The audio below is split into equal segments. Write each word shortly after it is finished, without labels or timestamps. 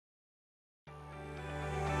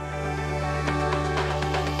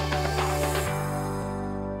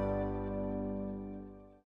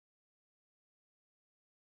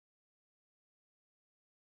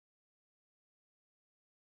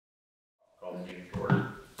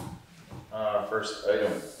First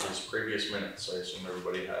item is previous minutes. I assume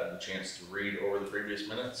everybody had the chance to read over the previous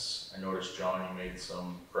minutes. I noticed, John, you made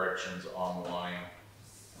some corrections online.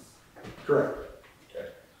 Correct. Okay.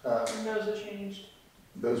 And those are changed.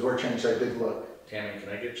 Those were changed, I did look. Tammy, can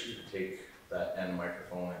I get you to take that end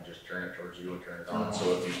microphone and just turn it towards you and turn it on,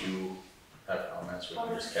 so if you do have comments, we can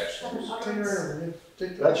just catch those.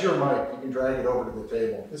 That's your mic, you can drag it over to the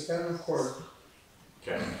table. It's got a record.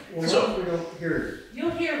 Okay. Well, So- what if we don't hear you?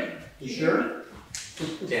 You'll hear me. You sure?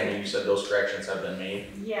 Tammy, you said those corrections have been made,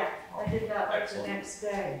 Yeah, I did that like the Excellent. next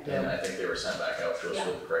day. and I think they were sent back out to us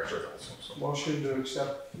with the corrections also, so. Motion to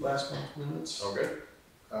accept last month's minutes. Okay.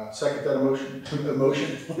 Second that motion, the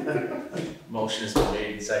motion. Motion has been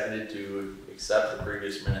made and seconded to accept the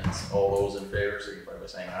previous minutes. All those in favor, signify by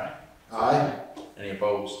saying aye. Aye. Any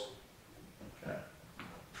opposed? Okay.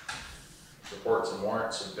 Reports and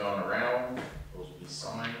warrants have gone around, those will be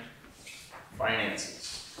signed. Finances.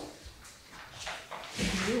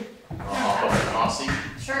 Hop up and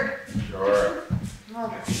Aussie. Sure. Sure.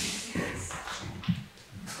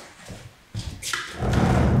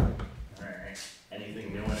 Alright,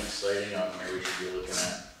 anything new and exciting on there we should be looking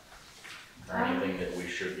at? Or anything that we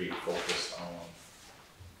should be focused on?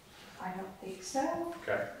 I don't think so.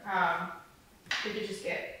 Okay. We did just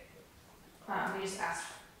get, we just asked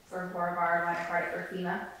for more of our line of credit for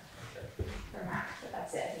FEMA. For Mac, but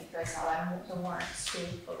that's it. I think you guys saw that in the warrants too.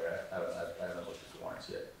 Okay, I haven't looked at the warrants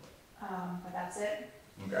yet. But that's it.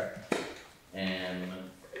 Okay. And,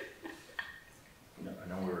 I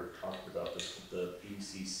know we were talking about this with the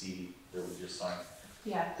PCC that we just signed.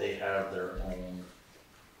 Yeah. They have their own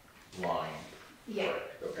line. Yeah.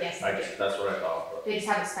 Okay. Yes, I they just, that's what I thought, but, They just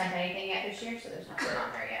haven't spent anything yet this year, so there's nothing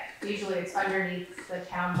on there yet. Usually it's underneath the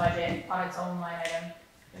town budget on its own line item.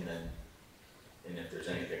 and if there's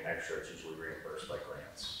anything extra, it's usually reimbursed by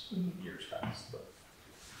grants, years past, but.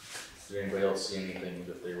 Did anybody else see anything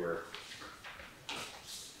that they were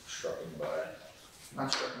struck by?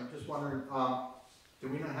 Not sure, I'm just wondering, do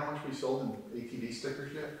we know how much we sold in ATV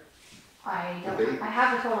stickers yet? I Did don't, they- I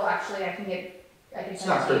have a total, actually, I can It's send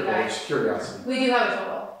not it to you critical, guys. it's curiosity. We do have a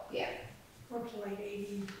total, yeah. We're up to like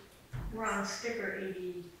 80, we're on sticker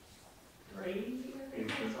 83, I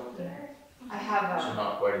think it's all there. I have, So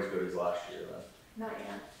not quite as good as last year then. Not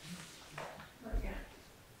yet. Not yet.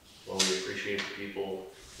 Well, we appreciate the people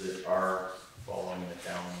that are following the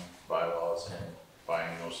town bylaws and buying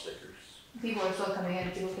those stickers. people are still coming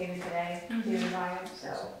in to Brookhaven today to buy them, so.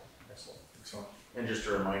 Excellent. Excellent. And just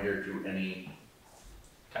a reminder to any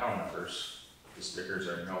town members, the stickers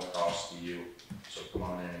are no cost to you, so come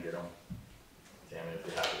on in and get them. Tammy would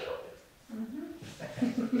be happy to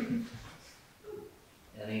help you.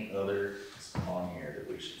 Any others on here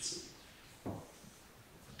that we should see?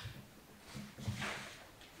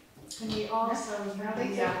 And we also, now that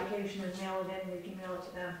the application is mailed in, we can mail it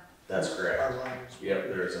to them. That's correct. Our lines. Yep,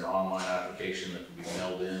 there's an online application that can be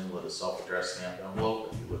mailed in with a self-addressed stamped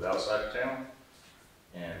envelope if you live outside of town.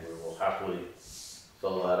 And we will happily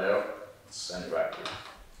fill that out, send it back to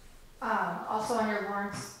you. Also on your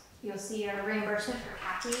warrants, you'll see a reimbursement for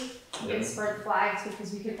Kathy. Yep. It's for the flags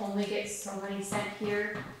because we can only get so many sent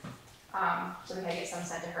here. So we had to get some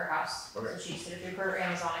sent to her house. Okay. So she did it through her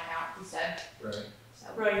Amazon account instead, Right. so.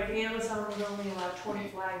 Right, the Amazon was only allowed 20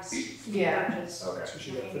 flags. Yeah. purchased. Okay. So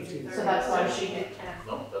she got 15. So that's why she did 10.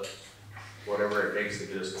 No, that's, whatever it takes to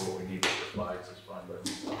get us to what we need for the flags is fine,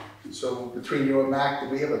 but. So between you and Mac, do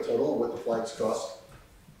we have a total of what the flags cost?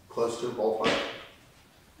 Close to a ballpark?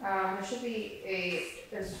 There should be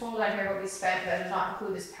there's a total down here what we spent, but it does not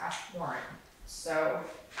include this past warrant, so.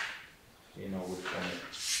 You know which one.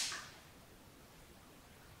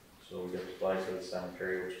 So we got the flags for the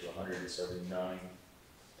cemetery, which was 179.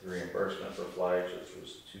 The reimbursement for flags, which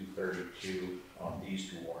was 232 on these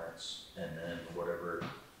two warrants, and then whatever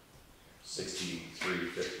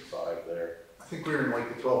 63.55 there. I think we were in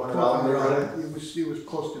like the $1,200 neighborhood. It was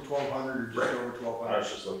close to 1,200 or just Right. over I 1,200.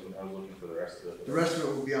 was looking for the rest of it. The rest of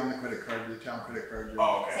it will be on the credit card, the town credit card.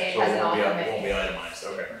 Oh, Say okay, it so it has it won't be, all it won't be committed. itemized,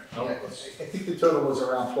 okay. Nope, I that's- think the total was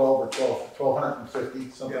around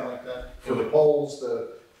 1,250, something Yeah. like that. For the poles,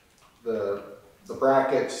 the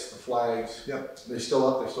brackets, the flags. Yep. They still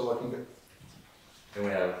up, they're still looking good? And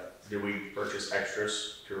we have, did we purchase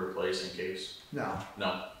extras to replace in case? No,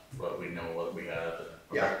 No, but we know what we have. and-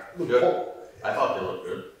 Yeah. The Good. pole- I thought they looked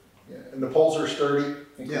good. Yeah, and the poles are sturdy. I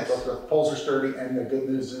think we Yes. talked about the poles are sturdy, and the good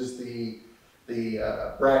news is the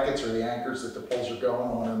brackets or the anchors that the poles are going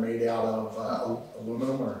on are made out of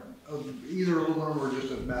aluminum or, either aluminum or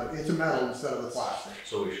just a metal. It's a metal instead of a plastic.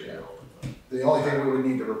 So we should Yeah. know. the only thing we would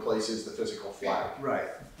need to replace is the physical flag. Right.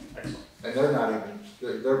 Excellent. And they're not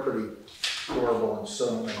even, they're pretty storable and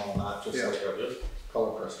sewn and all that, just Yeah. like a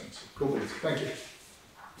color pressing. So cool beans, thank you.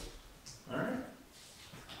 Alright.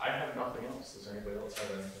 I have nothing else. Does anybody else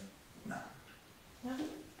have anything? No. No.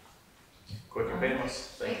 Quick and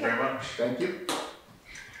painless. Thank you very much. Thank you.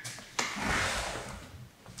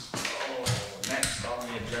 Oh, next on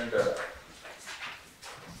the agenda.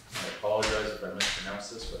 I apologize if I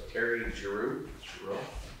mispronounced this, but Terry Giroux,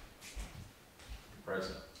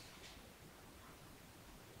 present.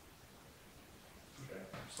 Okay,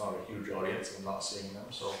 it's not a huge audience, I'm not seeing them,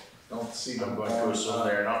 so Don't see I'm them. going to assume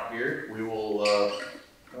they're not here. We will,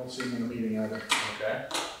 Don't see them in the meeting either. okay,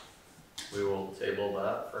 we will table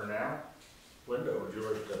that for now. Linda, would you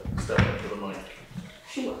like to step up to the mic?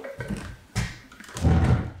 Sure.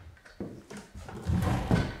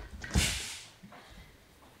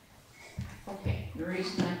 Okay, the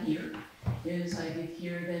reason I'm here is I did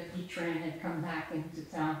hear that P.E.G had come back into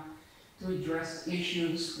town to address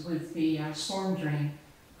issues with the storm drain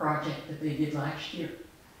project that they did last year.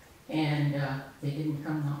 And they didn't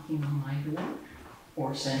come knocking on my door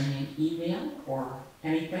or send me an email or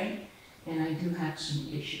anything, and I do have some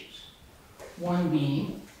issues. One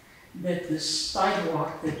being that the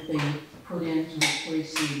sidewalk that they put in to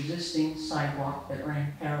replace the existing sidewalk that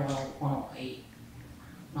ran parallel to 108,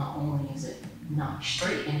 not only is it not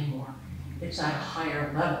straight anymore, it's at a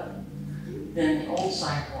higher level than the old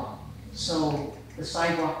sidewalk. So the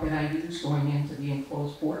sidewalk that I use going into the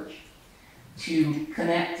enclosed porch, to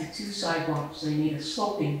connect the two sidewalks, they need a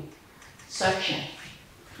sloping section.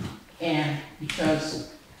 And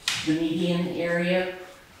because the median area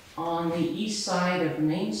on the east side of the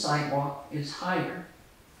main sidewalk is higher,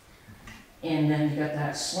 and then you got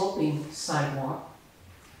that sloping sidewalk,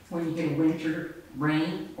 when you get a winter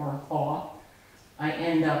rain or a thaw, I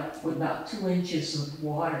end up with about 2 inches of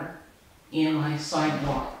water in my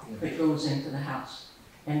sidewalk that goes into the house,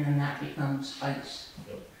 and then that becomes ice.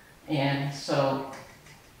 Yep. And so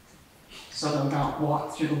to not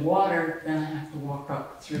walk through the water, then I have to walk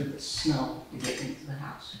up through the snow to get into the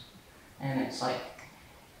house. And it's like,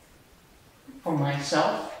 for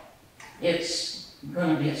myself, it's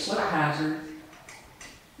gonna be a slip hazard.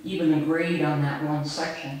 Even the grade on that one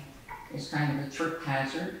section is kind of a trip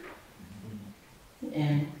hazard.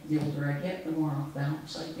 And the older I get, the more off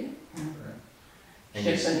balance I get. And And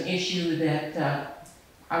it's just an issue that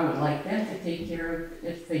I would like them to take care of.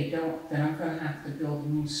 If they don't, then I'm gonna have to build a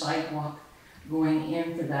new sidewalk going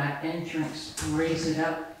into that entrance, raise it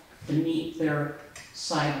up to meet their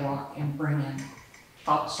sidewalk and bring in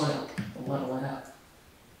topsoil to level it up.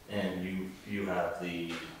 And you have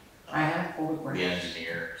the I have photographs.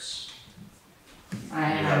 engineers, I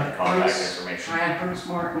you have the have contact Bruce, information. I have Bruce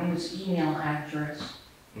Martin's email address,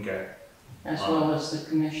 Okay, as well as the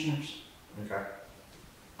commissioners. okay.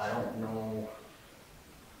 I don't know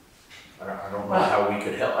know Well, how we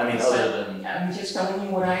could help, I mean, other than, I'm just telling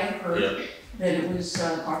you what I have heard, yeah, that it was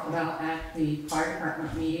talked about at the fire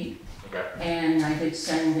department meeting. okay, And I did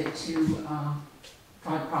send it to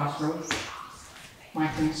Todd Cosgrove, my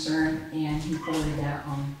concern, and he forwarded that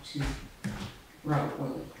on to Robert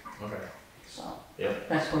Willie. okay, So Yep.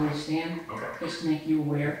 that's where we stand, okay. just to make you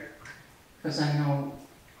aware, because I know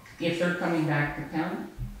if they're coming back to town,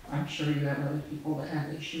 I'm sure you have other people that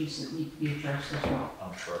have issues that need to be addressed as well.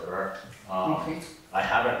 I'm sure there are. Okay, I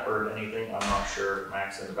haven't heard anything, I'm not sure,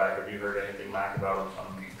 Max in the back, have you heard anything, Mac, about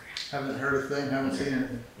it? Haven't heard a thing, haven't seen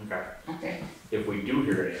anything. Okay, okay, if we do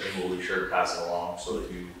hear anything, we'll be sure to pass it along so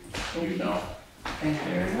that you know, thank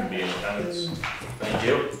you very and much. be in attendance. Thank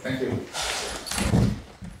you. Thank you.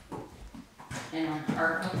 And on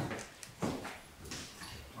ARPA,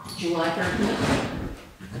 July 13th,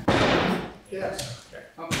 Yes.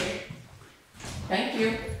 okay. Thank you.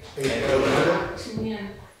 Hey, Linda, Tune in,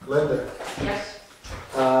 Linda, yes.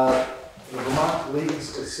 the Vermont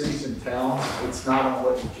Leagues of Cities and Towns, it's not on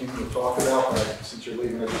what you came to talk about, but since you're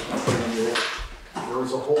leaving, I just want to put it in your, there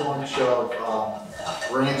was a whole bunch of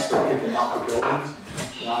grants that are kicking out the buildings.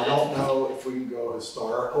 Now, I don't know if we can go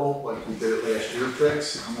historical, like we did it last year,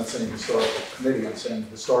 Fix. I'm not saying historical committee, I'm saying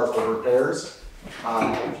historical repairs.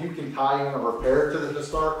 If you can tie in a repair to the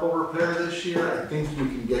historical repair this year, I think you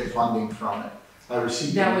can get funding from it. I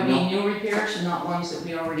received That would an be email. new repairs, not ones that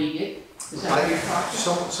we already did? Is that what you're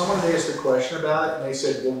talking? Someone asked a question about it, and they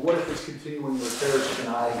said, well, what if it's continuing repairs, can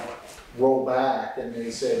I roll back? And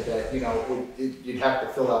they said that, you know, you'd have to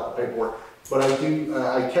fill out the paperwork. But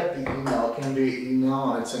I kept the email, it can be an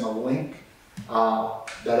email, and it's in a link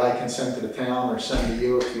that I can send to the town or send to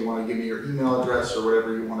you if you want to give me your email address or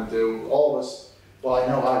whatever you want to do. All of us, well, I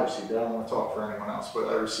know I received it, I don't want to talk for anyone else, but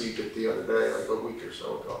I received it the other day, like a week or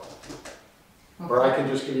so ago. Or I can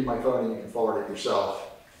just give you my phone and you can forward it yourself.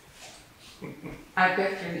 I've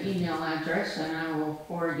got your email address and I will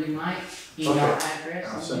forward you my email Okay. address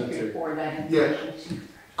I'll and send you it to can you. forward that Yeah. information to.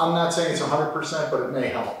 I'm not saying it's 100%, but it may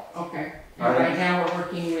help. Okay, All and right. right now we're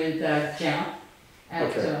working with Jen at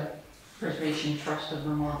Okay. Preservation Trust of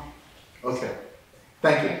Vermont. Okay,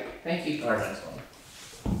 thank you. Okay, thank you. All right, next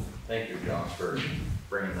one. Thank you, John, for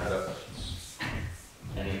bringing that up.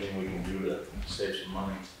 Anything we can do to save some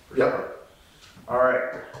money. for Yep. sure. All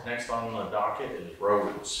right, next on the docket is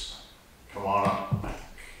roads. Come on up.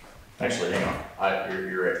 Actually, hang on,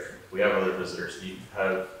 you're right. We have other visitors. Do you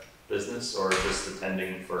have business or just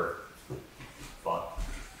attending for fun?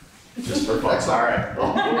 Just for fun, all right. We'll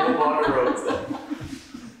move on to roads then.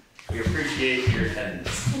 We appreciate your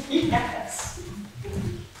attendance. Yes.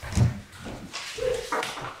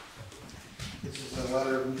 This is a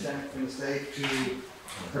letter we sent from the state to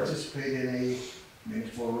participate in a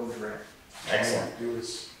municipal road grant. Excellent. All you have to do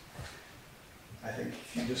is, I think,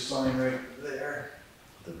 if you just sign right there,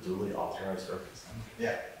 The duly authorized representative.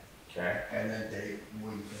 Yeah. Okay, and then date,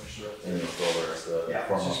 we finish the rest and of then it. fill the rest of the Yeah,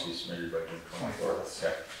 form it's must be submitted by June 24th. 24th.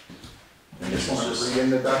 Okay. You And this just want is to just, read in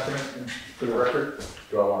the document for the record?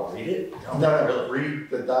 do I want to read it? No, Really? read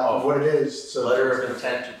the document, what it is, so. Letter of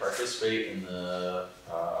intent to participate in the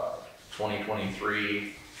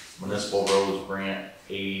 2023 Municipal Roads Grant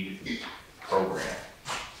Aid Program.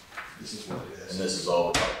 This is what it And is. this is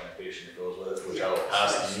all the documentation that goes with it, which I will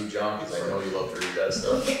pass to you, John, because I know you love to read that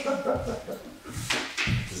stuff.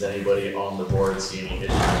 Does anybody on the board see any issues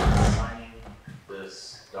with signing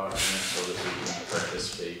this document so that we can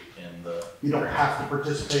participate in the? You don't have to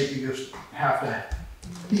participate, you just have to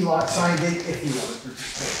be on sign date if you want to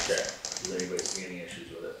participate. Okay, does anybody see any issues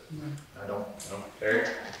with it? I don't. No, Terry?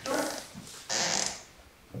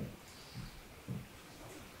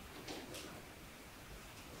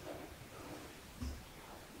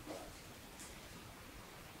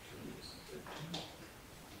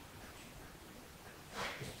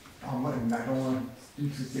 I don't want to do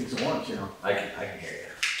two things at once, you know. I can hear you.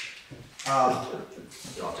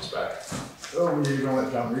 You want this back? Oh, you're gonna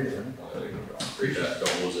let John read it, huh? There you go. Read that,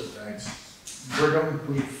 don't lose it. Thanks.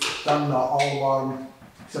 We've done all the bottom,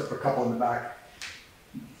 except for a couple in the back.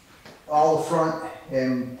 All the front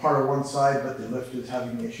and part of one side, but the lift is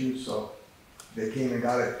having issues, so they came and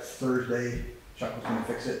got it Thursday. Chuck was gonna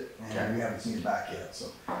fix it, Okay. and we haven't seen it back yet, so,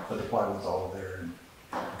 but the plywood's all there. And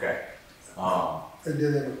Okay. I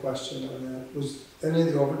did have a question on that. Was any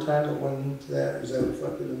of the overtime that went into that, is that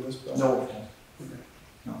reflected in this bill? No, Okay.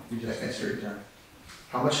 no, we just got straight done.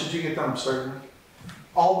 How much did you get done, sir?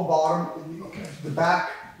 All the bottom, the back,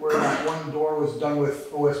 where that one door was done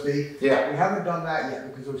with OSB. Yeah. We haven't done that yet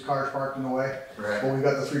because there was cars parked in the way. Right. But we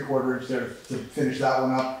got the 3/4 inch there to finish that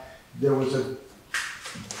one up. There was a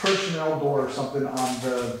personnel door or something on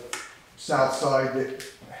the south side that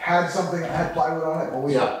had something, had plywood on it, but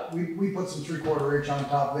Yeah. we put some 3/4 inch on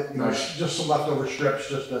top of it, you know, Nice. just some leftover strips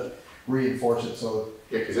just to reinforce it, so,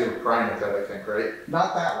 Yeah, because they were crying at that, I think, right?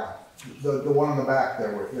 not that one. The one on the back there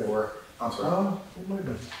were, I'm sorry. it might have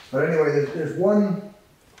been. But anyway, there's one,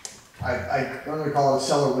 I'm gonna call it a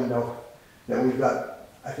cellar window that we've got,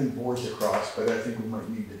 I think, boards across, but I think we might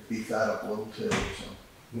need to beef that up a little too, so.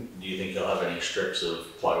 Do you think you'll have any strips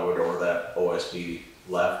of plywood or that OSB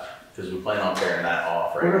left? Because we plan on tearing that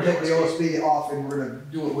off, right? We're gonna take the OSB off and we're gonna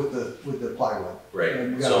do it with the plywood. And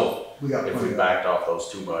Right, we so we got if plenty we of- backed off those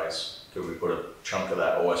 2x, could we put a chunk of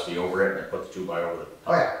that OSB over it and then put the 2x over the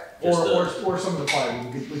Oh, yeah, Just or some of the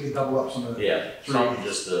plywood, we could double up some of the, Yeah, something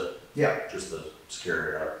just to, yeah, just to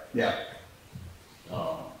secure it up. yeah.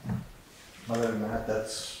 Um, Other than that,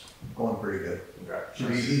 that's going pretty good. okay. Should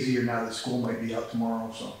be easier now that school might be out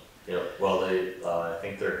tomorrow, so. Yep, well, they, I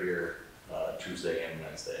think they're here, Tuesday and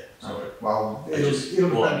Wednesday, so. Well, I it'll just-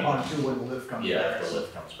 depend well, I mean- on too when the lift comes Yeah, back. if the so.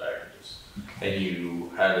 lift comes back, it just, and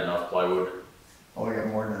you had enough plywood? Oh, we got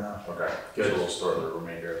more than enough. Okay, so Good. we'll store the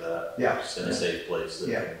remainder of that. Yeah. Just in a safe place that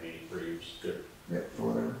Yeah. can be reused, good. Yep, for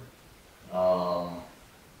whatever.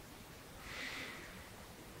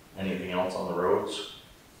 Anything else on the roads?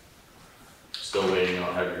 Still waiting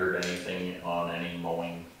on, have you heard anything on any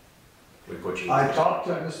mowing? We put you. I talked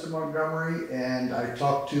to Mr. Montgomery and I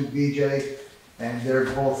talked to BJ and they're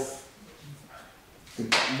both,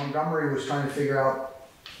 Montgomery was trying to figure out,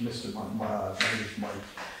 I think it's Mike,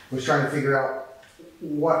 was trying to figure out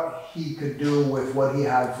what he could do with what he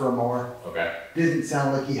had for a mower. Okay, Didn't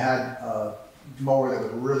sound like he had a mower that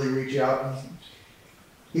would really reach out.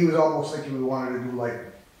 He was almost thinking we wanted to do like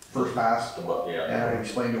first pass. yeah. And I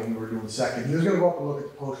explained to him we were doing second. He was gonna go up and look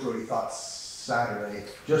at the post road, he thought Saturday,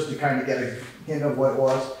 just to kind of get a hint of what it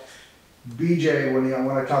was. BJ, when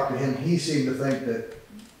I talked to him, he seemed to think that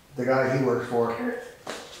the guy he works for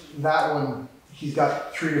that one, he's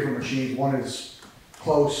got 3 different machines. One is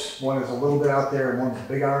close, one is a little bit out there, and one's a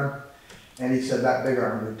big arm. And he said that big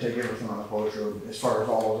arm would take everything on the closed road as far as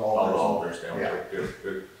all those All alders. the alders down Yeah. there, good,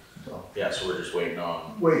 good. So, Yeah, so we're just waiting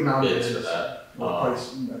on waiting on bids bids, for that. or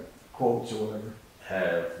price, quotes or whatever.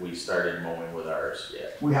 Have we started mowing with ours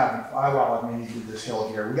yet? We haven't, I mean, he did this hill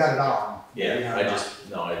here, we got it on. We Yeah, have I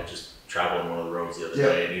it on. I just traveled one of the roads the other Yeah.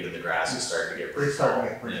 day, and even the grass is starting to get pretty It's starting tall. to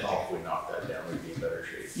get pretty And I think if we knock that down, we'd be in better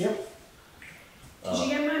shape. Yep. Did you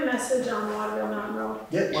get my message on Waterville Mountain Road?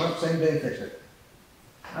 Yep, one same day, fix it.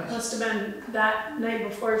 Must have been that night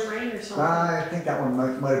before his rain or something. I think that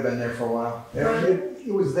one might have been there for a while.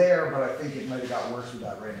 It was there, but I think it might have got worse with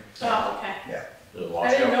that rain. Oh, okay. The I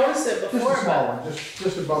washout? didn't notice it Just before, a small but, one,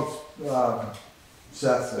 just above,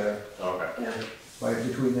 Seth's there, Okay. yeah. right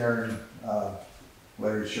between there and,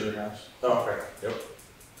 Larry's sugar house. Okay, yep.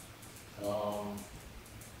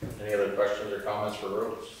 Any other questions or comments for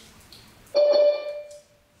roads?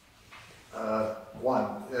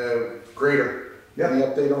 Grader. Yep. Any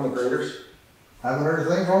update on the graders? Haven't heard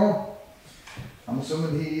a thing from him. I'm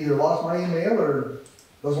assuming he either lost my email or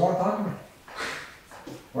doesn't wanna talk to me.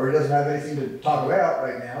 Or he doesn't have anything to talk about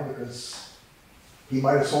right now because he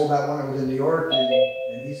might have sold that one that was in New York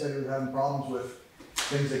and he said he was having problems with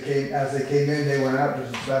things that came, as they came in, they went out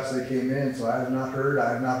just as fast as they came in, so I have not heard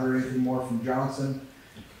anything more from Johnson.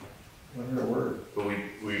 I haven't heard a word. But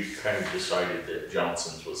we kind of decided that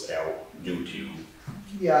Johnson's was out due to,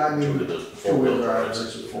 Yeah, I due to mean, the four-wheel two-wheel drive drive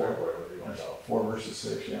versus four. whatever you want to call 4 versus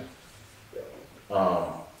 6, yeah. it.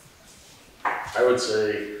 I would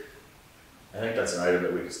say, I think that's an item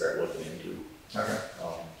that we could start looking into. Okay.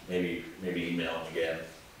 Maybe email him again,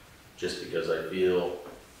 just because I feel,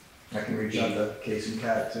 I can reach out to Case and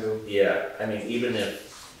Cat too. yeah, I mean, even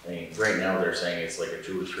if, right now they're saying it's like a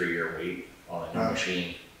 2 to 3 year wait on a new Oh.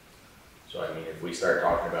 machine. So I mean, if we start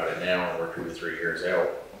talking about it now and we're 2 to 3 years out,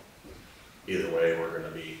 either way, we're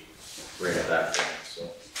gonna be right at that point, so.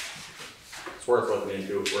 It's worth looking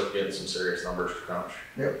into, it's worth getting some serious numbers to crunch.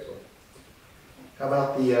 Yep. So, How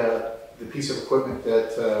about the piece of equipment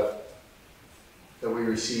that we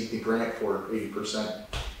received the grant for, 80%?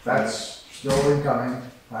 That's still incoming.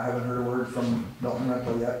 I haven't heard a word from Milton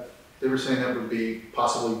Rental yet. They were saying that would be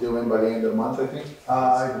possibly due in by the end of the month, I think?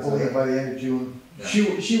 I believe by the end of June. Yeah.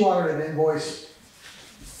 She wanted an invoice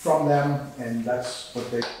from them and that's what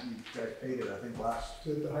you guys paid it, I think, last.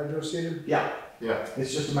 Is it the hydro seeder? Yeah. Yeah.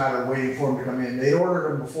 It's just a matter of waiting for them to come in. They'd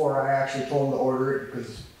ordered them before I actually told them to order it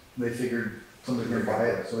because they figured somebody's gonna buy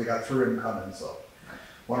it, so they got 3 of them coming, so.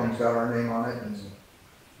 One of them's got our name on it and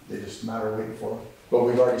they just a matter of waiting for them. But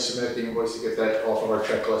we've already submitted the invoice to get that off of our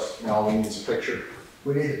checklist, and all we need is a picture.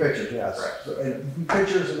 We need the pictures, yes. Right. So, and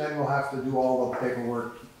pictures and then we'll have to do all the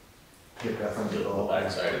paperwork. Get that from the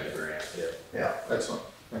backside of the grant, yeah. Yeah. Excellent,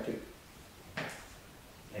 thank you.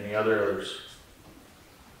 Any others?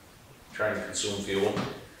 Trying to consume fuel?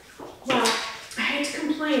 Well, I hate to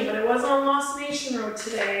complain, but I was on Lost Nation Road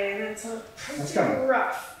today and it's That's pretty coming.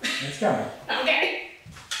 rough. It's coming. Okay.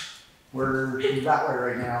 We're that way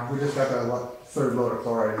right now. We just got the 3rd load of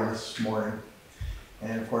chloride in this morning.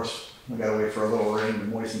 And of course, we gotta wait for a little rain to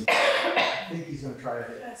moisten. I think he's gonna try to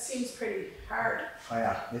hit. That seems pretty hard. Oh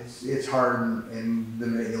yeah, it's hard and the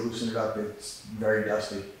minute you loosen it up, it's very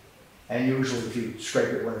dusty. And usually if you scrape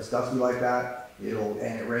it when it's dusty like that,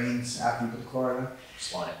 and it rains after you put the chloride in,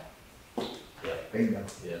 Slime, bingo.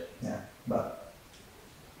 yeah, Yeah, but,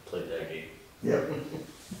 played that game. yep.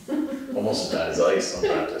 Almost as bad as ice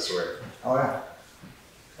sometimes, I swear. Oh yeah,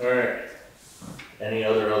 Alright. Any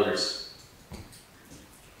others?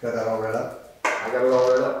 got that all read up? I got it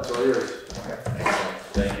all read up, it's all yours. Okay. Excellent.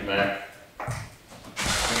 Thank you, Mac.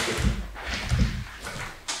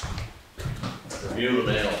 Review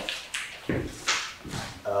the mail.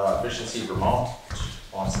 Efficiency Vermont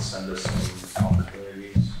wants to send us some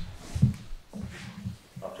opportunities.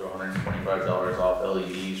 Up to $125 off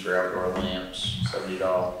LEDs for outdoor lamps, $70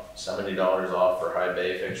 off for high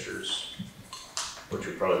bay fixtures. Which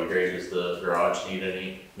would probably be great. Does the garage need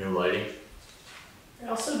any new lighting? They're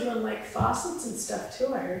also doing like faucets and stuff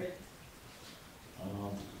too, I heard.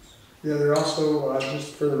 Yeah, they're also,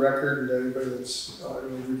 just for the record, and everybody that's going to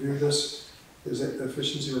review this, is that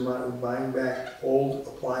Efficiency Vermont is buying back old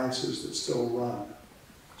appliances that still run.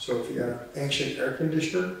 So if you got an ancient air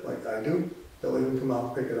conditioner, like I do, they'll even come out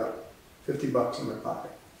and pick it up. $50 in my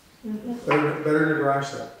pocket. Better than a garage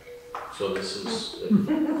sale. So this is,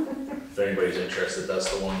 if anybody's interested, that's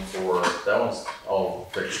the one for, that one's all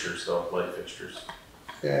fixtures though, light fixtures.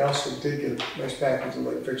 Yeah, I also did get a nice package of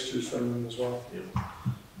light fixtures from them as well.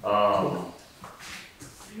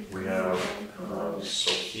 We have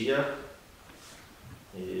Sophia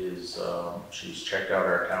is, she's checked out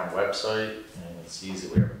our town website and sees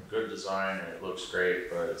that we have a good design and it looks great,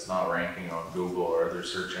 but it's not ranking on Google or other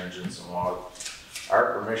search engines. And while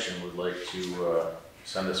our permission would like to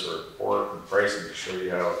send us a report and pricing to show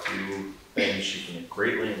you how a few things she can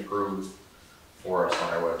greatly improve for us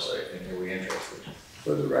on our website. And are we interested?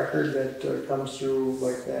 For the record, that comes through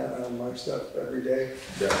like that on my stuff every day,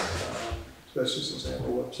 Yeah. especially since I have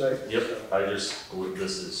a website. Yep, I just,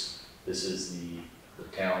 this is the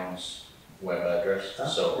town's web address, Ah,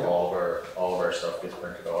 so yeah. all of our stuff gets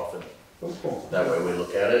printed off, and Oh, cool. that way we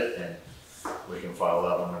look at it and we can file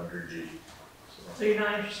that one under G. So you're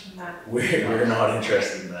not interested in that? So we're not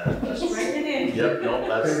interested in that. Just write it in. Yep, no,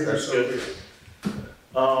 that's good.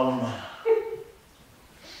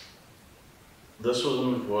 This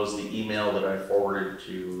was the email that I forwarded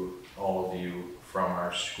to all of you from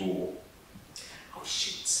our school. Oh,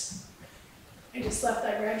 shoots. I just left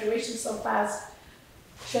that graduation so fast.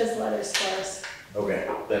 She has letters for us. Okay,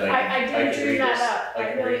 then I didn't can dream read that this. up. I I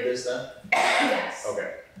can really- read this then? Yes.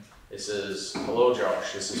 Okay. It says, "Hello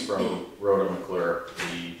Josh, this is from Rhoda McClure,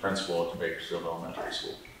 the principal at the Bakersfield Elementary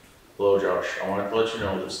School. Hello Josh, I wanted to let you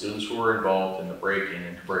know that students who were involved in the break-in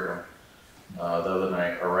into Brigham the other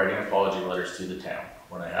night are writing apology letters to the town.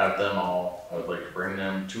 When I have them all, I would like to bring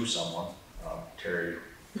them to someone." Terry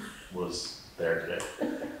was there today.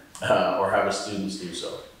 "Or have a students do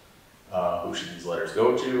so. Who should these letters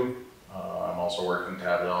go to? I'm also working to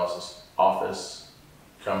have the office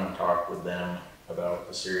come and talk with them about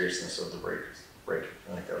the seriousness of the break.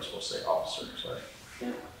 I think I was supposed to say officer, sorry.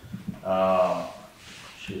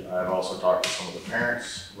 I've also talked to some of the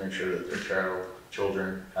parents, make sure that their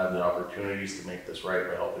children have the opportunities to make this right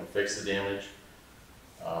by helping fix the damage.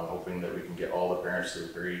 Hoping that we can get all the parents to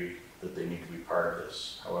agree that they need to be part of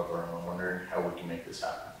this. However, I'm wondering how we can make this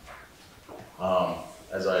happen."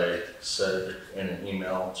 As I said in an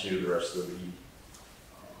email to the rest of the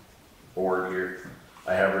board here,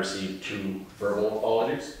 I have received 2 verbal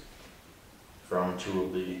apologies from 2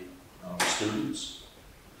 of the students.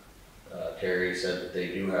 Terry said that they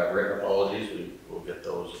do have written apologies. We will get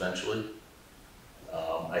those eventually.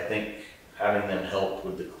 I think having them help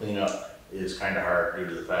with the cleanup is kind of hard due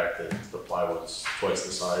to the fact that the plywood's twice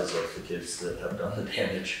the size of the kids that have done the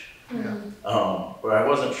damage. But I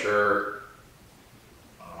wasn't sure,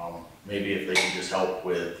 maybe if they could just help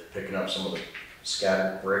with picking up some of the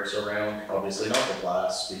scattered bricks around, obviously not the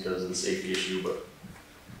glass because of the safety issue, but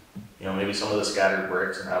you know, maybe some of the scattered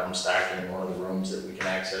bricks and have them stacked in one of the rooms that we can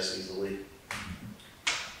access easily.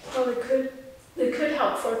 Well, they could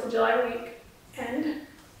help 4th of July weekend.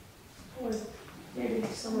 Or maybe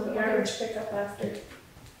some of the garbage pickup after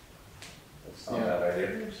That's not a bad idea.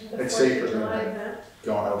 the It's 4th safer of than July that. event.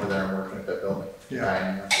 Going over there and working at that building.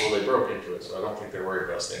 Yeah. Well, they broke into it, so I don't think they're worried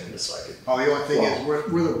about staying beside it. Oh, the only thing is, where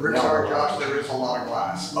the bricks Yeah. are, Josh, there is a lot of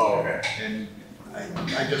glass. Oh, okay. And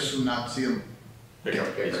I just do not see them, Pick up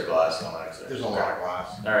a piece of glass on accident. there's a lot of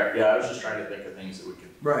glass. All right, yeah, I was just trying to think of things that we could,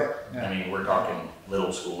 Right, I mean, we're talking middle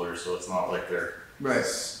schoolers, so it's not like they're right.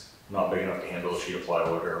 not big enough to handle a sheet of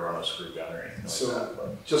plywood or run a screw gun or anything So- like that,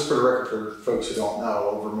 but. Just for the record, for folks who don't know,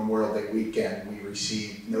 over Memorial Day weekend, we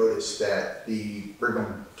received notice that the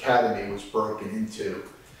Brigham Academy was broken into.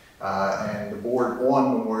 And the board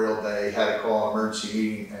on Memorial Day had to call an emergency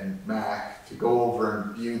meeting and MAC to go over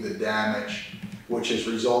and view the damage, which has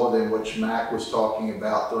resulted in which MAC was talking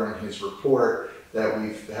about during his report, that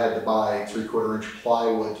we've had to buy 3/4 inch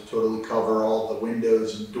plywood to totally cover all the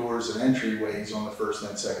windows and doors and entryways on the 1st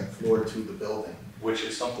and 2nd floor to the building. Which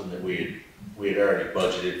is something that we had already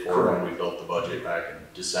budgeted for when we built the budget back in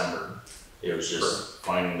December. It was just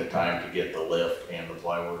finding the time to get the lift and the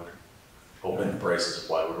plywood. Hoping the prices of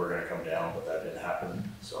plywood were gonna come down, but that didn't happen,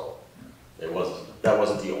 so that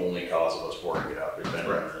wasn't the only cause of us boarding it up. It'd been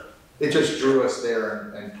Right. It just drew us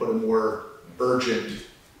there and put a more urgent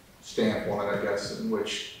stamp on it, I guess, in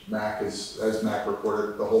which MAC is, as MAC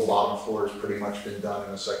reported, the whole bottom floor has pretty much been done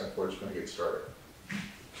and the 2nd floor is gonna get started.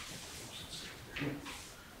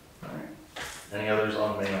 Alright, any others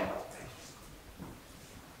on mail?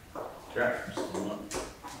 Okay,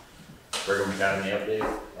 Brigham Academy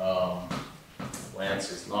update.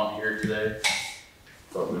 Lance is not here today,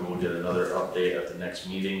 but we will get another update at the next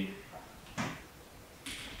meeting.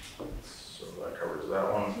 So that covers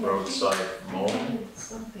that one. Roadside mowing,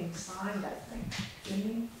 Something signed, I think,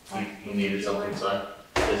 didn't he? he needed something signed.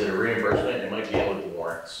 Is it a reimbursement? It might be in with the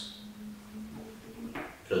warrants.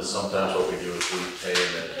 Because sometimes what we do is we pay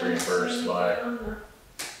and then it's reimbursed by.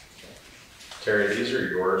 Terry, these are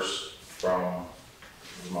yours from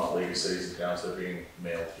Vermont League of Cities and Towns. They're being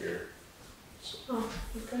mailed here. So Oh,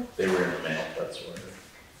 okay. they were in the mail, that's where.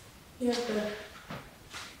 You have to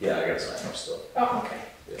Yeah, I gotta sign up still. Oh, okay.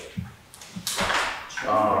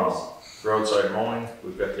 Roadside mowing,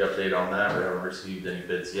 we've got the update on that, we haven't received any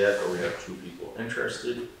bids yet, but we have 2 people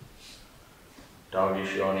interested. Dog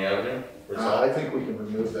issue on the avenue, resolved? I think we can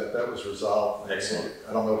remove that, that was resolved. Excellent.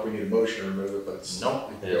 I don't know if we need a motion to remove it, but.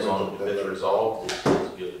 Nope, as long as it's resolved, it's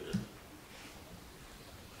good.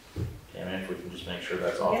 And if we can just make sure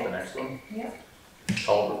that's off the next one. Yeah.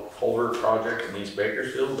 Culvert project in East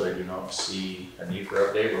Bakersfield, I do not see a need for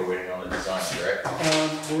update, we're waiting on the design, correct?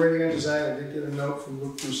 We're waiting on design. I did get a note from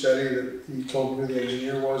Luke Brusetti that he told me who the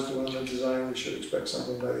engineer was doing the design. We should expect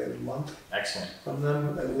something by the end of the month Excellent. from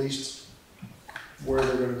them, at least where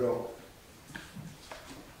they're gonna go.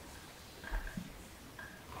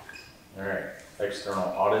 Alright, external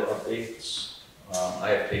audit updates. I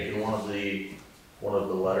have taken one of the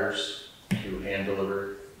letters to hand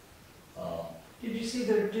deliver. Did you see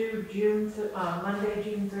they're due Monday,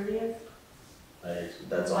 June 30th?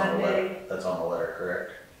 That's on the letter, Monday. that's on the letter,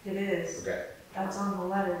 correct? It is. Okay. That's on the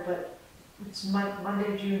letter, but it's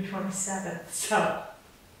Monday, June 27th, so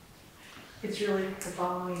it's really the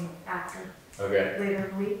following after, Okay, later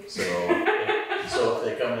in the week. so if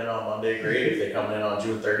they come in on Monday, great, if they come in on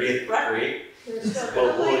June 30th, great. We'll accept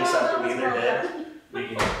them either day. We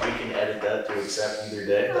can edit that to accept either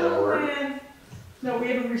day, that'll Oh, work. man. No, we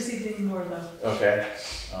haven't received any more though. Okay,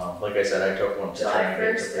 like I said, I took one to try July and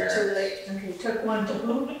get first, to or too parents, late. Okay, took one to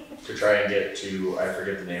whom? to try and get to, I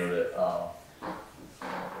forget the name of it,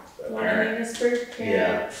 parent. Minister?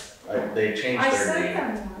 Yeah, they changed I their sent name.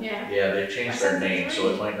 them one. Yeah. Yeah, they changed I their sent them name, so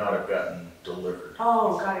 3. it might not have gotten delivered,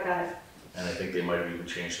 Oh, got it. and I think they might have even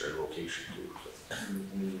changed their location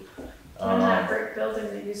too. On that brick building,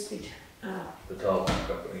 they used to be, The telephone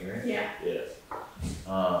company, right? yeah.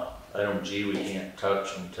 Yeah. Item G, we can't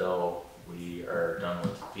touch until we are done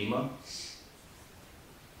with FEMA.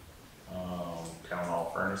 Town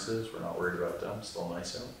hall furnaces, we're not worried about them, still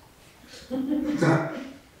nice out.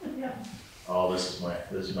 Yeah. Oh, this is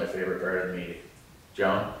my favorite part of the meeting.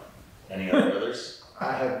 John, any other others?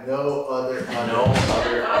 I have no other. No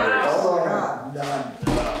other others. Oh, my God, none.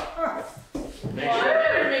 Make Well, I sure,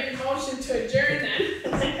 better make a motion to adjourn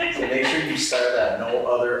then. make sure you start that no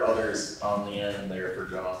other others on the end there for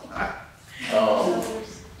John.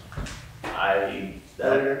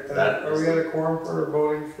 That Are we at a quorum for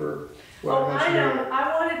voting for what Oh, I I mentioned know, earlier?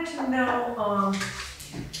 I wanted to know,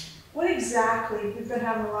 what exactly, we've been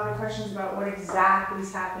having a lot of questions about what exactly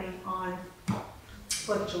is happening on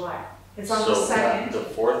 4th of July. It's on the 2nd. The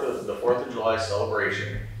fourth of July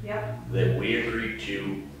celebration Yep. that we agreed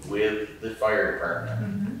to with the fire department,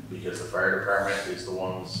 Mm-hmm. because the fire department is the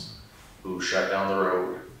ones who shut down the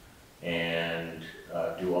road and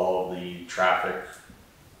do all of the traffic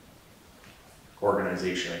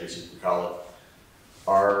organization, I guess you could call it.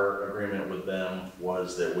 Our agreement with them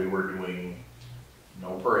was that we were doing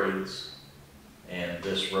no parades, and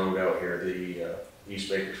this road out here, the East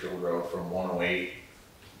Bakersfield Road from 108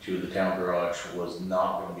 to the town garage was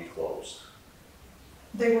not gonna be closed.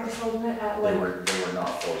 They weren't closing it at They like, were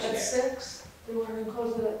not closed at yet. 6? They weren't gonna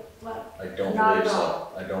close it at what? I don't Not believe at so.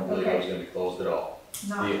 all. I don't believe it was gonna be closed at all.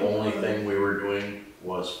 Not The only closed. thing we were doing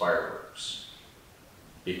was fireworks.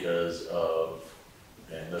 Because of,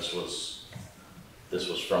 and this was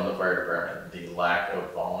from the fire department, the lack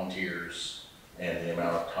of volunteers and the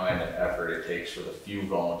amount of time and effort it takes for the few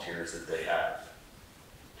volunteers that they have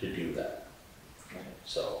to do that.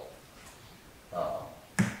 So,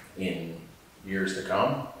 in years to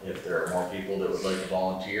come, if there are more people that would like to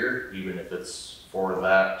volunteer, even if it's for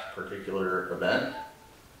that particular event,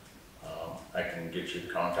 I can get you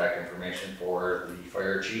the contact information for the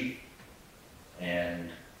fire chief, and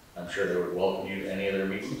I'm sure they would welcome you to any of their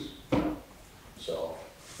meetings. So,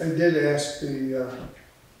 I did ask the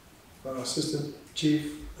assistant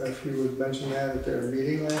chief if he would mention that at their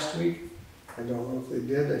meeting last week. I don't know if they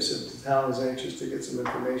did. They said the town is anxious to get some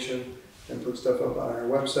information and put stuff up on our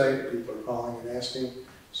website. People are calling and asking.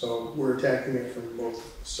 So we're attacking it from both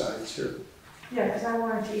sides here. Yeah, because I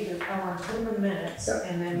wanted to put them in the minutes Yeah.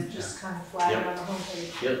 and then just kind of flag it Yep. on the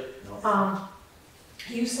homepage. yep.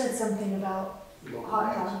 You said something about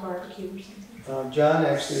hot dog barbecue or something. John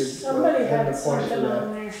actually Somebody had had the point for something that.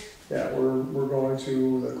 on there. Yeah, we're going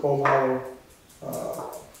to the Cold Hollow,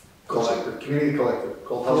 Collective, community collective.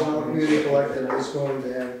 Cold Hollow Community Collective is going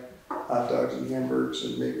to have hot dogs and hamburgers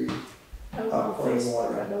and maybe, That was on Pouring Facebook,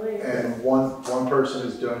 water. I believe. And one person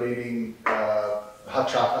is donating, hot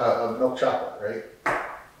chocolate, milk chocolate, right?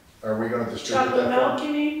 Are we gonna distribute Chocolate that milk, for?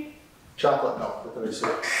 you mean? Chocolate milk, what did I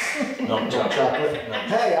say? No, Milk chocolate? No.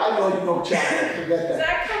 Hey, I like milk chocolate, forget Does that.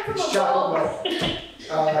 that come from It's a chocolate bowl? milk.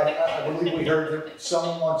 I believe we heard that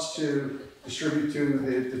someone wants to distribute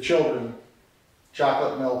to the children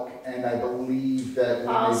chocolate milk, and I believe that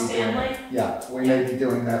Paul we may be doing. Stanley? Yeah, we may be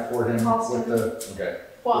doing that for him Paul with the, Okay.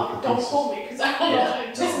 Well, With the don't pieces. quote me, because I don't know, I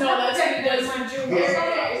just know that's who he does my junior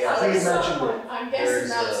day. Yeah, So he it's mentioned someone, I'm guessing There's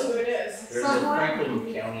that's a- who it is. There's a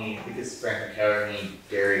Franklin County, I think it's Franklin County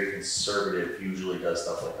Dairy Conservative usually does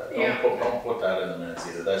stuff like that. Yeah. Don't put that in the minutes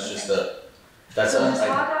either, that's just that's So a, there's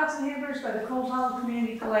hot dogs and hamburgers by the Cold Hollow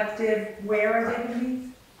Community Collective, where are they gonna be?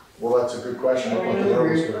 well, that's a good question. I thought the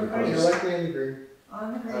road was gonna be- Directly in the green.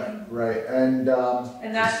 On the green. Right, and,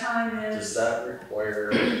 And that time does is that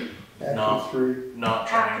require No. After 3. not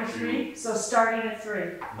trying after to, 3, so starting at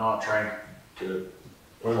 3. not trying to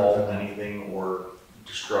halt anything or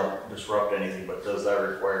disrupt anything, but does that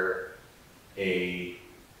require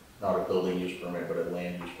not a building use permit, but a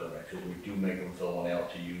land use permit? Because we do make them fill one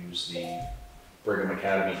out to use the Brigham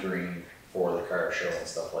Academy Green for the car show and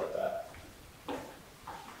stuff like that.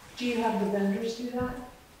 Do you have the vendors do that?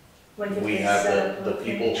 Like if We they have set up the a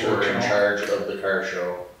people thing? who are in charge of the car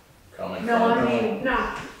show coming No, from. I mean,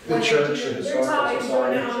 No, the Like church, they the do- they're talking historical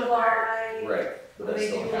about society. it. in July, Right, but that's they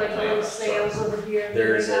still do kind like of little town, sales so. over here.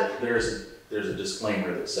 There's They have- a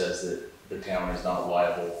disclaimer that says that the town is not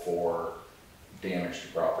liable for damage to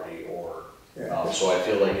property or, Yeah. so I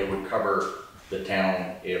feel like it would cover the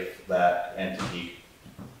town if that entity,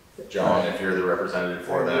 John, if you're the representative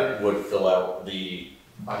for that, would fill out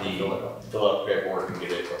I can fill it out. fill out paperwork and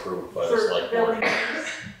get it approved by the For select board. building use.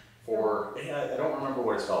 I don't remember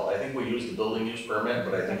what it's called, I think we use the building use permit,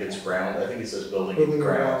 but I think it's ground, I think it says building Building and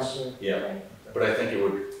and grounds. grounds, Yeah, but I think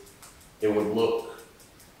it would look,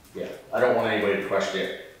 yeah, I don't want anybody to question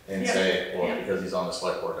it and Yeah. say, well, Yeah. because he's on the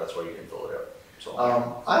select board, that's why you can fill it out, so.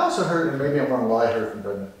 I also heard, and maybe I'm gonna lie here from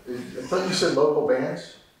Brendan, I thought you said local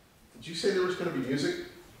bands? Did you say there was gonna be music?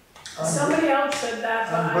 somebody else said that,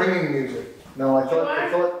 but I'm bringing music. No, I You thought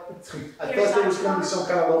there was gonna be some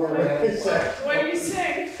kind of local band. what do you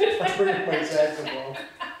say? I'm bringing my saxophone.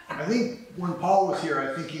 I think when Paul was here,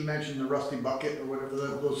 I think he mentioned the Rusty Bucket or whatever,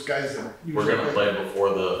 those guys that We're usually gonna play before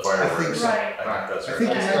the fireworks. so. Right. I think that's I right. think he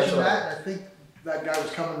That's mentioned right. that, and I think that guy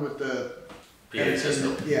was coming with the. PA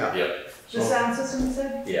system, Yeah. The sound system, you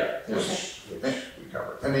said? yeah, Yeah. which we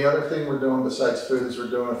covered. And the other thing we're doing besides food is we're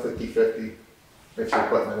doing a 50-50. If you're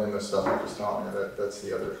putting it in this stuff, I'm just telling you that's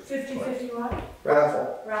the other 50/50 what?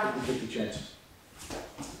 raffle, Right. 50-50 chances.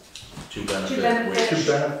 To benefit. benefit.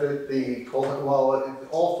 To benefit the,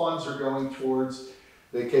 all funds are going towards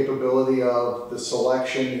the capability of the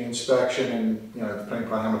selection, the inspection, and, you know, depending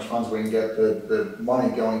upon how much funds we can get, the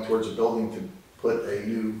money going towards a building to put a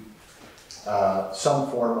new,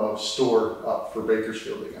 some form of store up for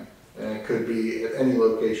Bakersfield again. And it could be at any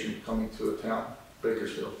location coming to a town,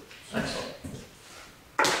 Bakersfield. Excellent.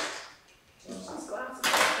 These glasses,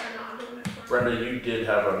 they're not doing it for me. Brenda, you did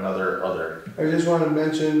have other, I just wanted to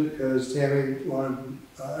mention, because Tammy wanted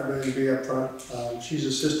everybody to be up front, she's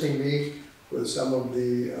assisting me with some of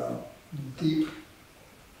the deep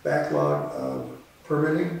backlog of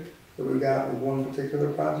permitting that we got with one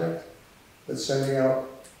particular project that's sending out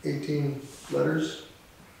 18 letters.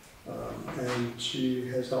 And she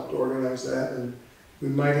has helped organize that, and we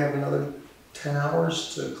might have another 10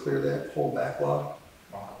 hours to clear that whole backlog.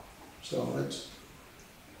 So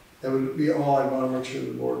that would be all I want to make sure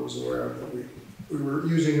the board was aware of, that we were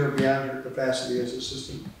using her beyond her capacity as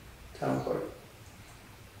assistant town clerk.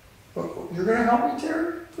 Oh, you're gonna help me,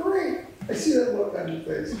 Terry? Great. I see that look on your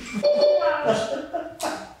face.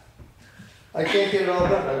 I can't get it all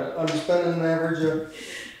done. I'm spending an average of,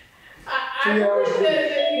 I 3 hours a believe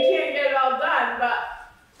that you can't get it all done, but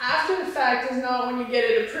after the fact is not when you get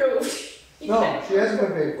it approved. no, she hasn't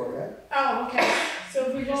been paid for it yet. Oh, okay, so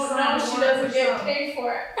if we Just don't sign know, the she warrant doesn't for get some. paid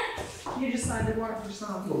for it. You just signed the warrant for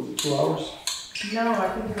some. What was it, 2 hours? No, I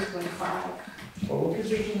think it was like 5, Oh,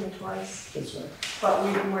 because we came in twice, that's right. but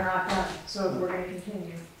we're not done, so we're gonna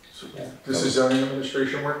continue. This is zoning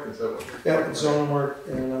administration work, is that what? Yeah, it's zoning work,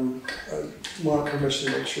 and I want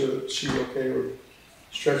permission to make sure that she's okay with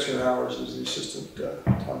stretching her hours as the assistant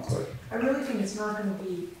town clerk. I really think it's not gonna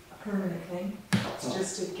be a permanent thing, it's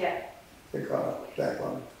just to get They caught up,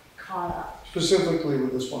 backlog, caught up. specifically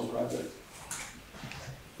with this one project.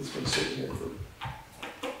 It's been sitting here for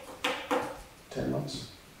 10 months,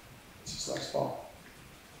 since last fall.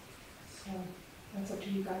 So that's up to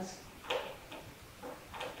you guys.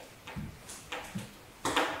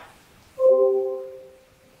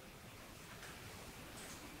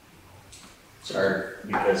 sorry,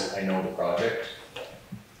 because I know the project,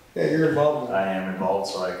 Yeah, you're involved in that. I am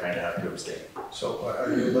involved, so I kinda have to abstain. So are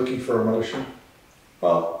you looking for a motion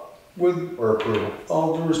Well, with or approval?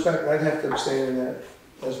 all due respect, I'd have to abstain in that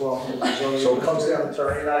as well. So it comes down to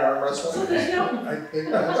Terry and I arm So wrestling? there's no,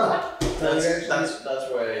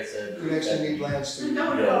 That's why I said. We actually need Lance to.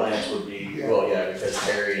 No. Yeah, Lance would be, well, yeah, because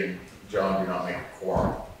Terry and John do not make a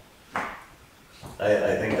quorum.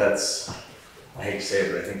 I think that's, I hate to say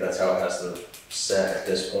it, but I think that's how it has to set at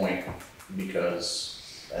this point,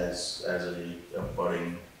 because as a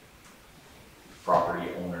budding property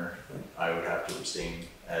owner, I would have to abstain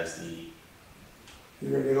as the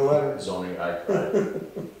You're gonna get a letter. zoning, I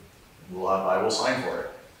will sign for it.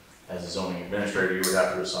 As a zoning administrator, you would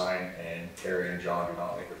have to assign, and Terry and John do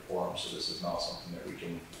not make a quorum, so this is not something that we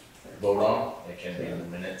can vote on. It can be in the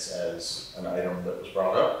minutes as an item that was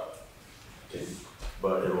brought up,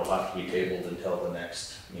 but it will have to be tabled until the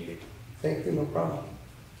next meeting. Thank you, no problem.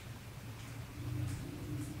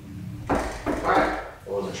 Alright. I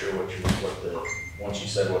wasn't sure once you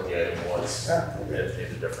said what the item was, Yeah. it made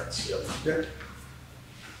a difference, yep. Good.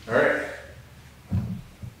 Alright.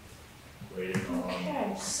 Waiting on,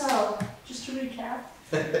 okay, so, just to recap,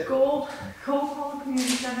 Gold Hall Community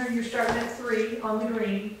Center, you're starting at 3 on the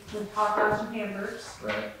green with hot dogs and hamburgers.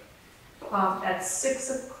 right, At 6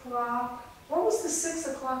 o'clock, what was the 6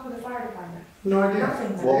 o'clock with the fire department? No idea.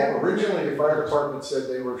 Nothing then. Well, originally the fire department said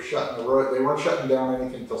they were shutting the road, they weren't shutting down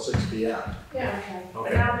anything till 6 P.M. Yeah. Okay, but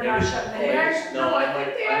Okay, now they're not maybe- shutting They it are, No, no, I I might-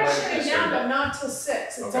 think they I are might shutting misheard down, that. but not till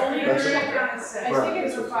 6. It's Okay. only They're That's during, shutting down at 6. I think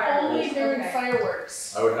it's for fireworks. only during Okay.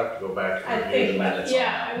 fireworks. I would have to go back I and review the think, minutes on that.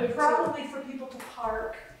 Yeah, I would Probably for people to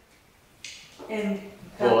park and.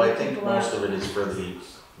 Well, I help think people most out. of it is for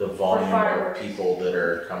the volume of fireworks. people that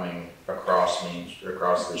are coming across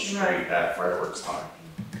across the street Right. at fireworks time.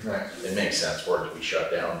 Right. It makes sense for it to be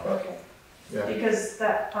shut down, but Okay, Yeah. because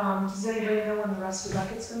that, does anybody know when the rest of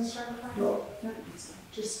Bucket's gonna start? No.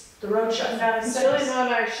 Just the road shutting down at It's 6. really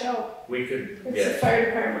not our show. we could, It's the yeah. fire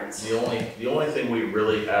department's. The only thing we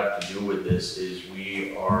really have to do with this is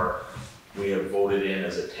we have voted in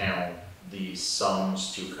as a town the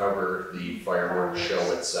sums to cover the fireworks show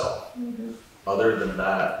itself. Mhm. Other than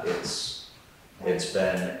that, it's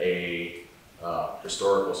been a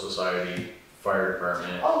historical society, fire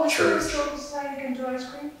department, Oh, was the church. historical society gonna do ice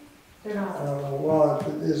cream? They're not. Well, if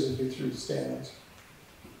it is, it'd be through the Stanleys.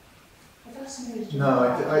 I thought somebody was doing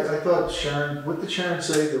No, that. I thought Sharon, what did Sharon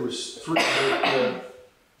say, there was 3,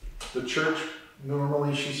 the church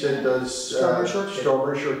normally, she said, does Strawberry shortcake.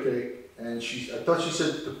 strawberry shortcake, and I thought she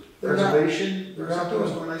said the They're not- preservation, they're or not something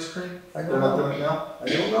was doing doing ice cream? I They're don't not know. doing it now? I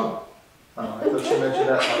don't know. Oh, I thought she mentioned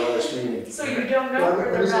that in our last meeting. So you don't know What or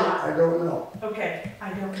is they're it? not? I don't know. Okay, I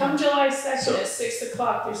don't know. Come July 2nd So- at 6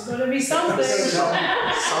 o'clock, there's gonna be something. Something is going to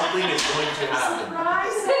happen.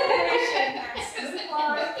 Surprise celebration at 6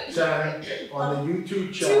 o'clock. Saturday, on the YouTube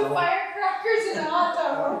 2 channel, firecrackers and a hot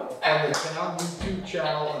dog. on the town YouTube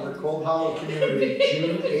channel, under Cold Hollow Community,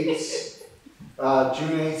 June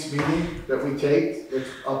 8th meeting that we taped, it's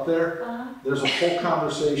up there. Uh-huh. There's a full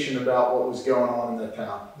conversation about what was going on in the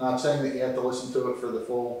town. Not saying that you have to listen to it for the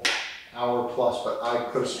full hour plus, but I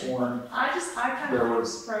could have sworn, I kind There of want a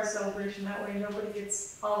was- surprise celebration, that way nobody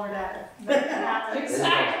gets hollered at. Nothing happens.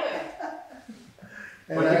 Exactly.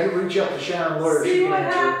 And but you I, can reach out to Sharon Lawyer, she See can what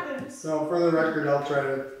answer. happens. so for the record, I'll try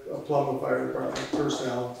to plumb the fire department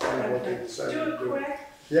personnel, find out what they Okay. decided Do to it do. quick.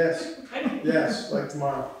 Yes, yes, like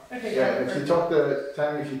tomorrow. Okay, Yeah, go if for you it. talk to,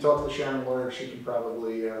 Tammy, if you talk to Sharon Lawyer, she can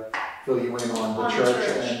probably, fill you in on the On the church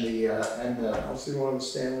church. and the, I'll see one of the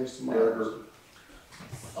Stanleys tomorrow.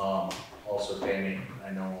 Also, Tammy,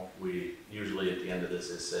 I know we, usually at the end of this,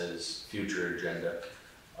 it says future agenda.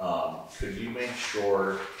 Could you make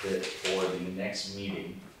sure that for the next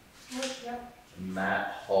meeting, Yep,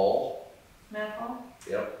 Matt Hall, Matt Hall?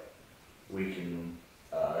 yep, we can,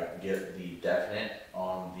 get the definite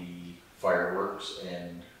on the fireworks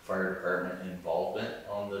and fire department involvement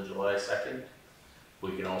on the July 2nd.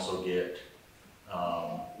 We can also get,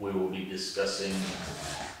 we will be discussing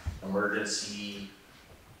emergency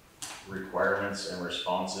requirements and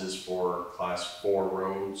responses for class 4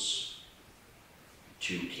 roads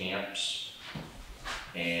to camps.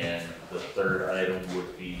 And the third item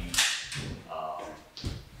would be,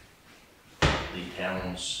 the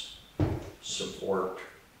town's support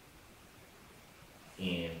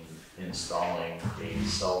in installing a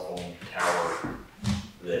cell phone tower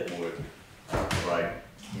that would provide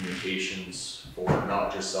communications for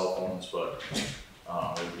not just cell phones, but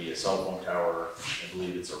it would be a cell phone tower. I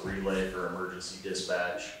believe it's a relay for emergency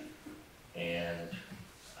dispatch. And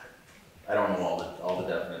I don't know all the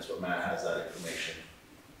definites, but Matt has that information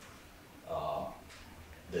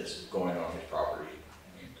that's going on his property.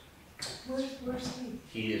 Where's Steve?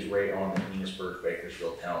 He is right on the Enosburg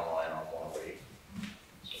Bakersfield Town line on 108.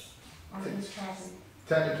 On his property.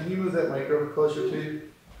 Tammy, can you move that mic over closer to you?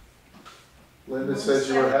 Linda says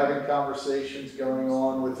you were having conversations going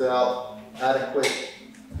on without adequate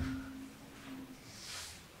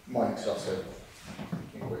mics, I'll say.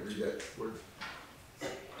 Can't quite read that word.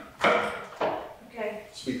 Okay,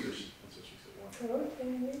 Speakers, that's what she said.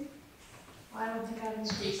 Okay. I don't think I have anything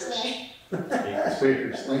to Speakers. say.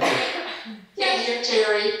 Speakers, thank you. Can't hear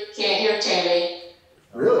Terry, can't hear Tammy.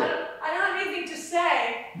 Really? I don't have anything to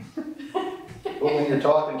say. Well, when you're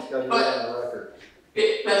talking, it's gotta be on the record.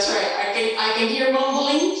 That's right, I can hear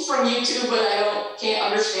mumbling from you two, but can't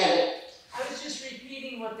understand it. I was just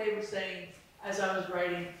repeating what they were saying as I was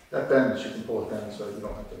writing. That bend, you can pull it down so you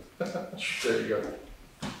don't have to. There you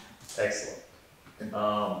go. Excellent.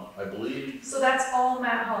 I believe, So that's all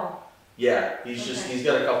Matt Hall. yeah, Okay. he's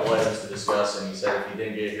got a couple items to discuss, and he said if he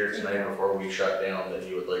didn't get here tonight before we shut down, that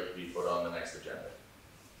he would like to be put on the next agenda.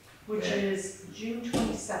 Which Yeah. is June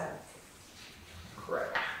 27th.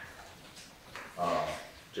 Correct.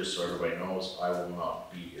 Just so everybody knows, I will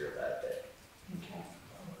not be here that day. Okay.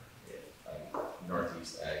 I'm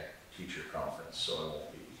Northeast Ag Teacher Conference, so I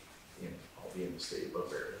won't be I'll be in the state of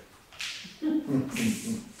Bavaria.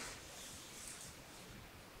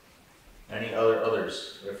 Any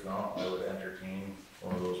others? If not, I would entertain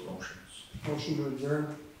one of those motions. Motion to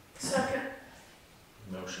adjourn. Second.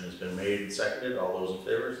 Motion has been made and seconded. All those in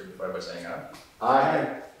favor, signify by saying aye.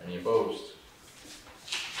 Aye. Any opposed?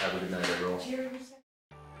 Have a good night, everyone. Cheers.